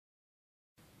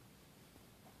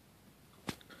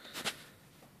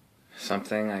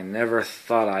something I never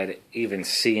thought I'd even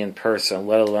see in person,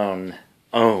 let alone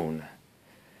own.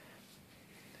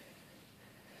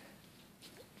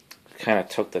 Kind of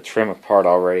took the trim apart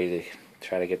already to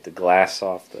try to get the glass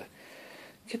off,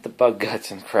 get the bug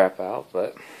guts and crap out,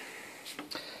 but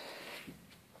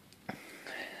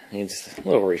needs a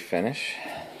little refinish.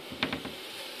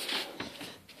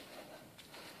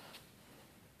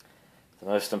 The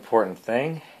most important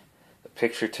thing, the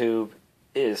picture tube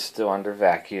is still under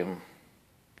vacuum.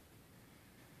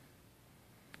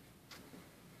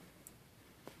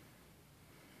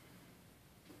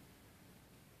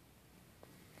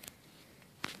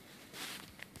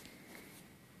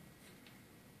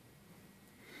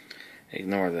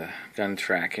 Ignore the gun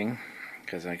tracking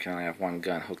because I can only have one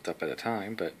gun hooked up at a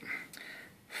time, but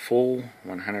full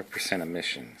 100%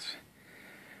 emissions.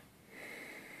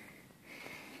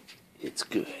 It's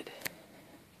good.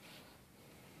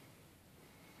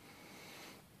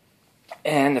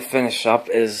 And to finish up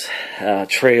is a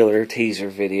trailer teaser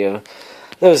video.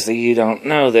 Those of you who don't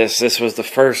know this was the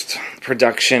first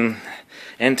production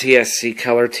NTSC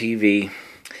color TV.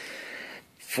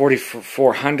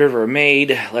 4,400 were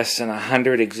made, less than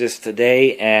 100 exist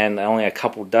today, and only a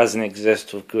couple dozen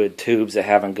exist with good tubes that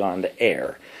haven't gone to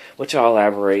air, which I'll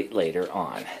elaborate later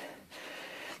on.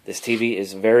 This TV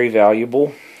is very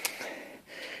valuable.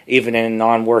 Even in a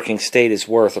non-working state, is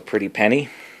worth a pretty penny.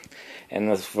 And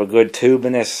with a good tube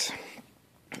in this,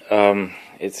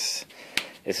 this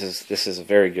is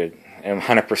very good. And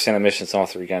 100% emissions on all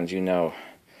three guns, you know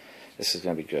this is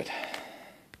going to be good.